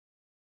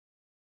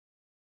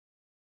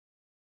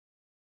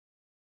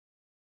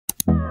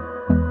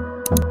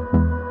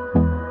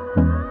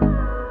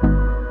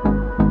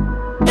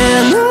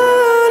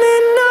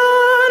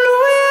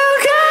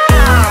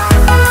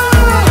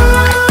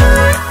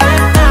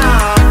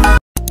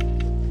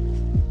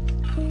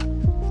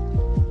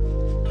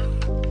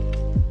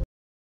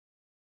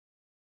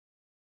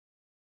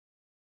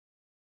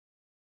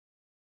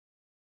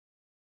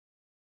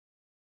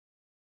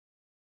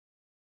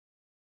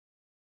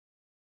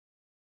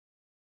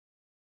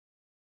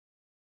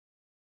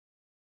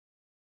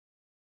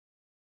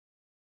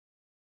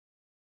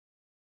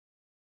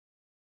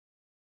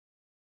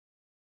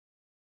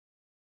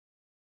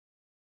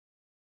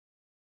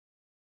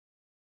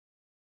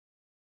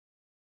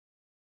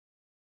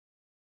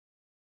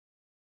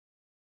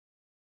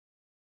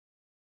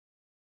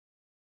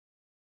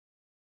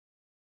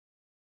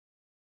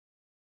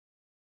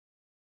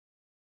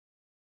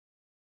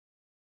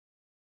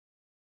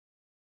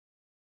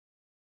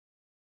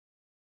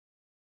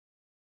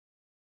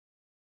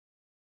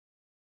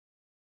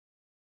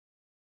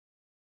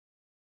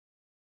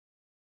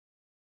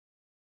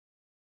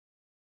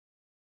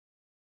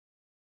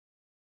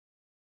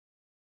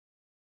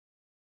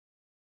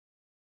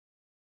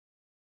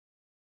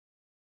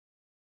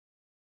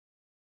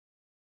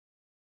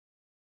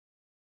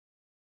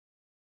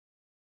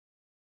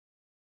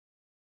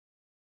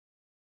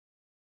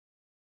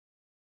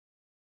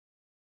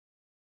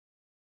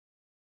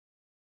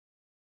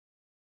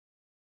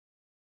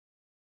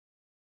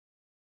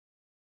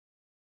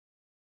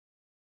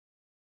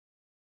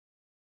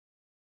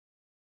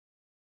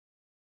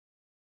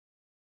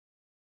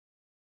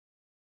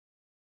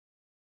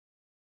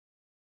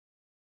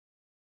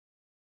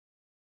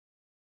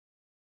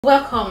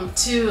Welcome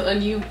to a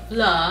new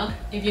vlog.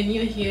 If you're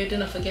new here,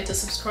 don't forget to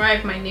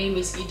subscribe. My name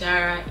is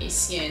Idara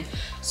Isian.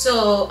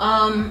 So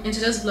in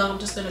today's vlog I'm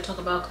just going to talk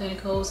about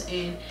clinicals,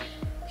 and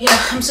yeah,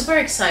 I'm super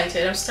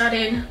excited. I'm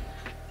starting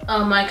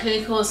my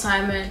clinical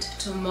assignment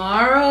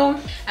tomorrow,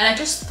 and I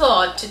just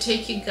thought to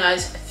take you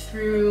guys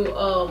through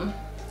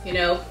you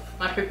know,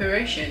 my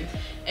preparation,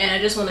 and I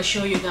just want to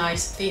show you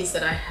guys things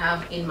that I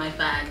have in my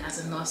bag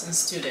as a nursing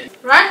student.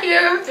 Right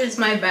here is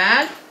my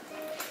bag.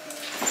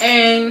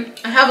 And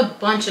I have a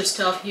bunch of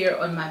stuff here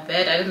on my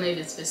bed. I don't know if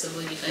it's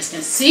visible, you guys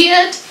can see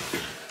it.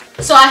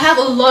 So I have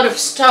a lot of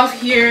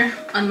stuff here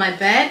on my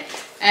bed,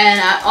 and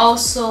I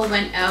also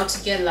went out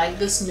to get like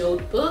this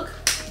notebook.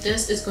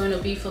 This is going to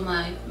be for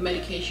my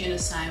medication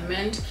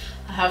assignment.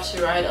 I have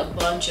to write a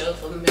bunch of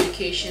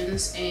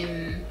medications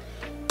and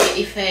the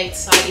effects,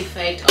 side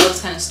effects, all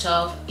this kind of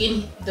stuff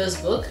in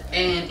this book,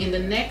 and in the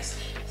next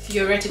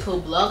theoretical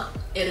block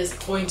it is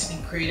going to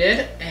be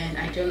graded, and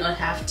I do not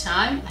have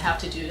time. I have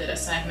to do that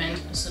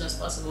assignment as soon as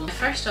possible.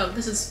 First off,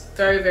 this is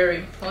very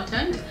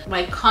important,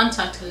 my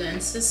contact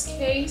lenses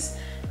case.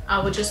 I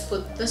will just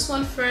put this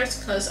one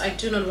first because I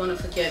do not want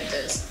to forget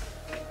this.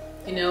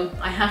 You know,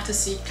 I have to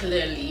see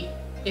clearly.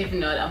 If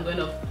not, I'm going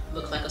to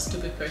look like a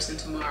stupid person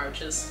tomorrow,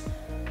 just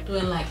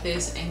doing like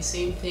this and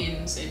seeing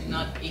things and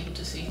not able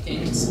to see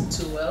things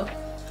too well.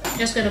 I'm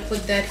just going to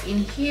put that in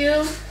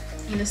here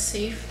in a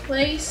safe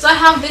place. So I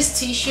have these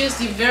tissues,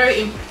 they're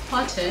very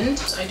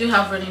important. I do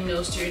have running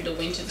nose during the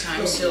winter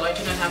time, so I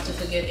do not have to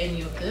forget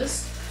any of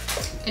this.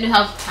 I do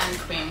have hand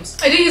creams.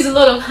 I do use a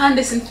lot of hand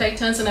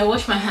disinfectants, and I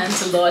wash my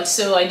hands a lot,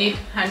 so I need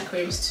hand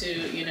creams to,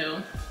 you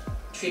know,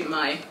 treat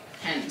my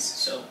hands.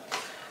 So,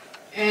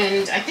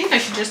 and I think I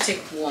should just take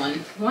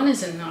one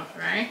is enough,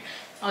 right?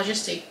 I'll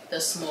just take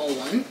the small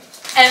one.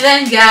 And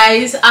then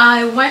guys,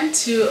 I went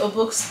to a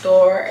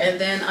bookstore and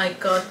then I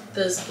got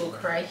this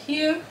book right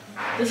here.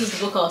 This is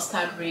the book I'll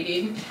start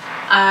reading.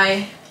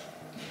 I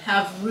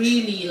have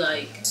really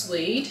like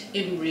swayed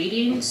in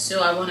reading,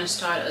 so I want to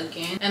start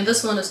again. And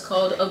this one is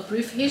called A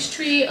Brief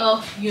History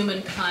of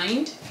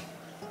Humankind.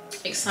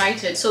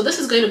 Excited. So this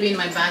is going to be in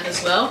my bag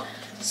as well,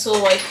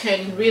 so I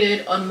can read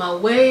it on my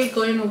way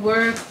going to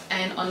work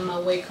and on my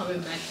way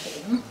coming back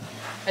home.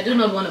 I do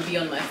not want to be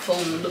on my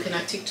phone looking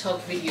at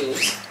TikTok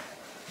videos.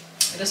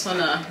 I just want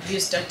to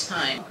use that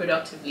time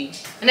productively.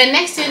 And then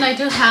next thing, I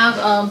do have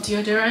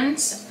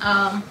deodorants.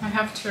 I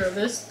have two of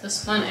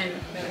this one and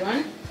that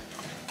one.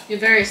 They're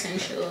very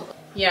essential.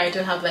 Yeah, I do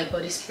have like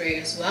body spray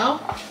as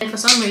well. And for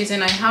some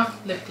reason I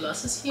have lip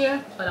glosses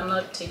here, but I'm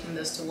not taking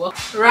this to work.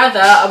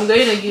 Rather, I'm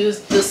going to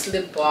use this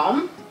lip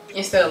balm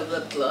instead of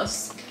lip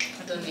gloss.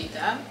 I don't need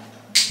that.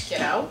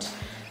 Get out.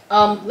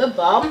 Lip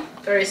balm,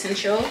 very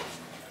essential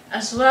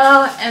as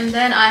well. And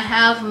then I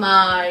have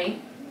my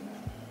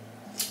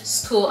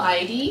school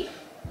ID.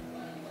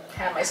 I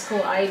have my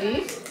school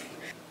ID.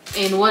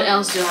 And what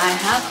else do I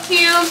have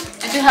here?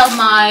 I do have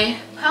my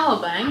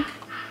power bank.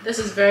 This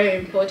is very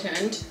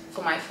important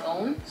for my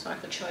phone, so I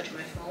could charge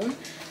my phone.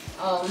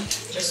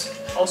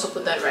 Just also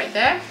put that right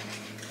there.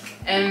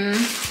 And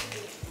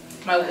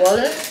my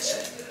wallet.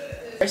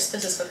 First,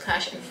 this is for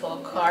cash and for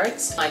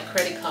cards, like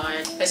credit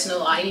card,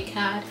 personal ID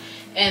card,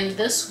 and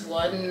this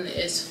one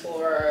is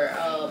for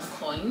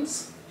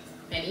coins,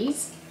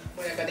 pennies,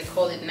 whatever they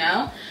call it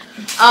now.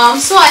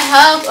 So I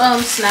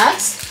have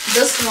snacks,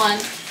 this one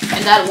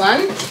and that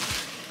one,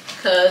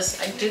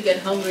 because I do get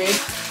hungry.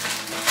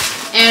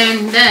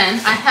 And then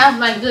I have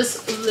like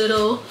this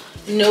little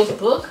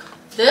notebook.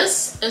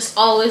 This is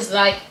always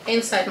like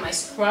inside my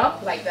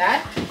scrub like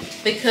that,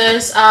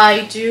 because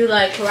I do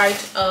like write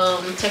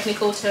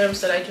technical terms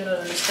that I do not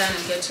understand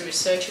and get to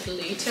research it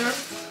later.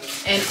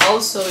 And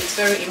also it's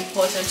very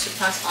important to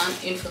pass on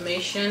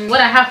information.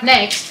 What I have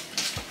next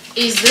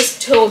is this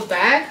tote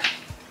bag.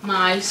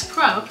 My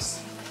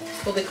scrubs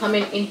will be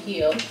coming in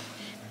here.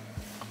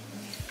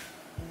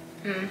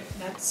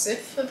 That's it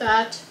for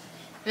that.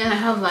 And then I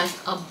have like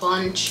a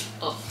bunch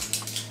of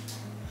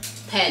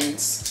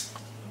pens,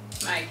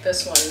 like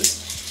this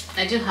ones.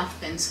 I do have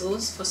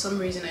pencils for some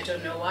reason, I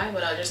don't know why,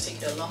 but I'll just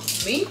take it along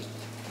with me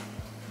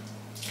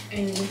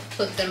and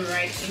put them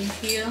right in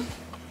here.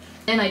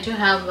 Then I do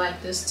have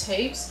like these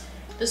tapes.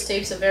 These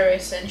tapes are very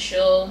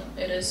essential.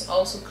 It is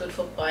also good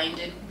for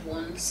binding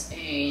wounds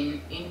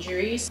and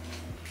injuries.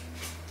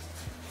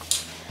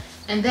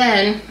 And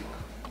then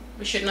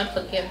we should not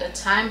forget the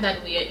time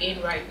that we are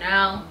in right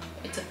now.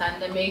 It's a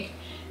pandemic,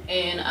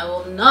 and I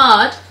will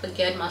not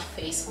forget my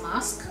face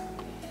mask,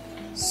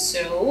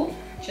 so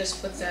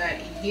just put that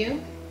in here.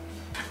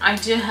 I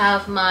do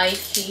have my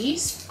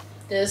keys.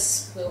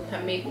 This will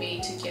permit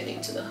me to get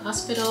into the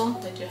hospital.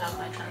 I do have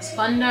my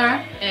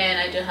transponder, and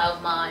I do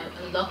have my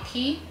lock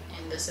key,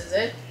 and this is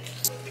it.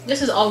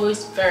 This is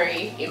always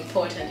very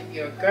important if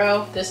you're a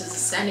girl. This is a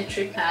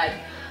sanitary pad.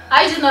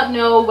 I do not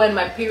know when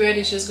my period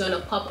is just going to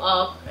pop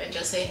up and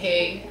just say,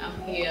 hey,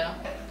 I'm here.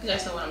 You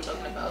guys know what I'm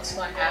talking about.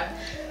 So I have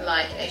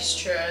like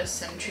extra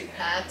sanitary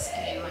pads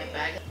in my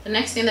bag. The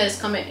next thing that is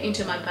coming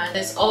into my bag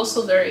is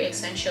also very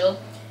essential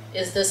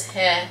is this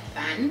hair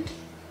band.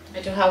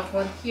 I do have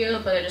one here,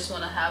 but I just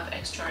want to have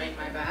extra in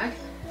my bag.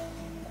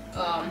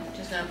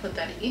 Just gonna put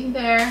that in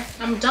there.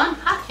 I'm done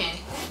packing.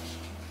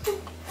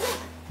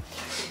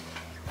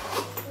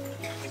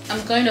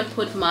 I'm going to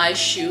put my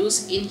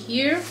shoes in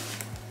here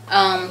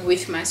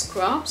with my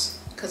scrubs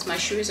because my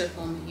shoes are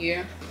home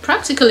here.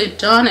 Practically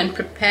done and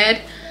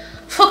prepared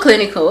for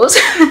clinicals.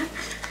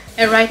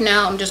 And right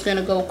now I'm just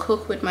gonna go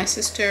cook with my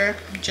sister.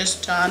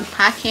 Just done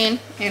packing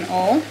and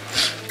all.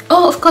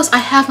 Oh, of course I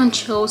haven't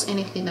chose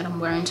anything that I'm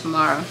wearing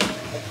tomorrow.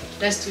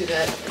 Let's do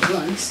that at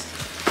once.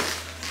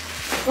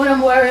 What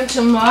I'm wearing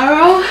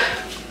tomorrow,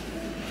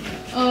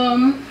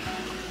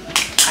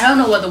 I don't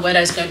know what the weather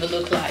is going to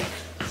look like.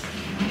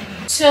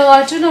 So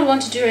I do not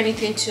want to do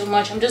anything too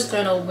much. I'm just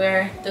going to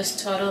wear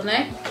this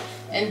turtleneck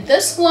and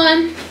this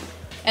one,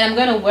 and I'm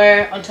going to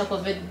wear on top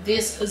of it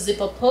this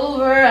zipper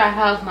pullover. I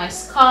have my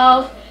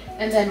scarf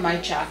and then my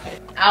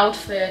jacket.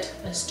 Outfit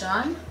is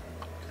done.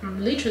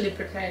 I'm literally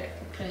prepared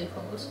for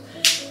clinicals.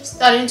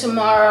 Starting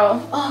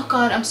tomorrow. Oh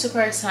god, I'm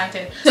super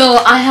excited.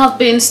 So I have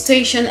been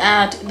stationed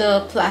at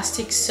the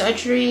plastic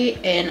surgery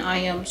and I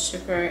am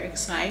super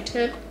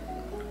excited.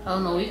 I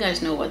don't know, you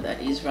guys know what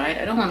that is, right?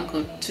 I don't want to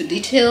go to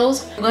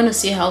details. I'm going to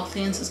see how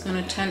things is going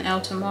to turn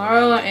out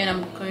tomorrow, and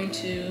I'm going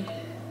to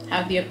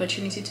have the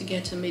opportunity to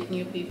get to meet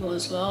new people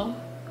as well,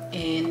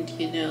 and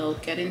you know,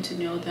 getting to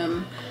know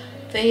them.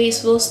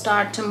 Phase will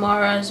start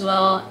tomorrow as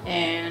well,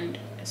 and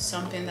it's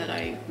something that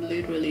I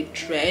literally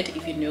dread.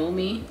 If you know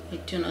me, I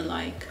do not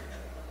like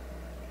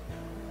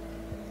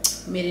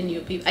meeting new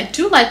people. I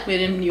do like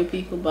meeting new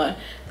people, but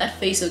that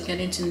phase of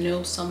getting to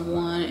know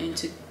someone and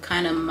to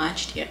kind of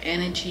match their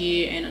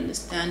energy and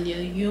understand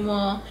their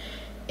humor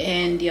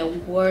and their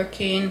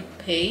working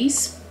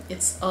pace,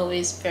 it's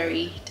always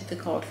very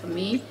difficult for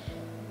me.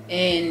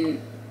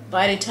 And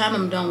by the time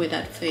I'm done with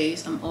that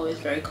phase, I'm always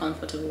very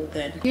comfortable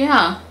then.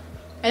 Yeah,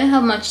 I don't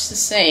have much to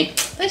say.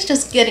 Let's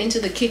just get into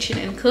the kitchen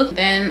and cook.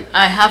 Then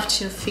I have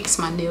to fix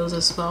my nails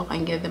as well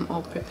and get them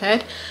all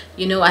prepared.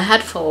 You know, I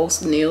had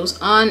false nails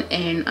on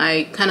and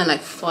I kind of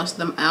like forced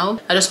them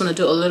out. I just want to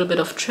do a little bit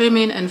of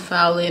trimming and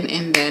filing,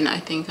 and then I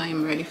think I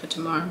am ready for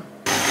tomorrow.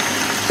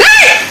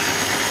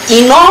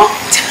 You know?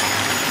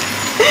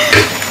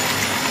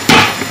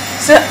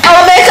 So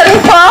I'll make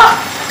a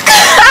pop.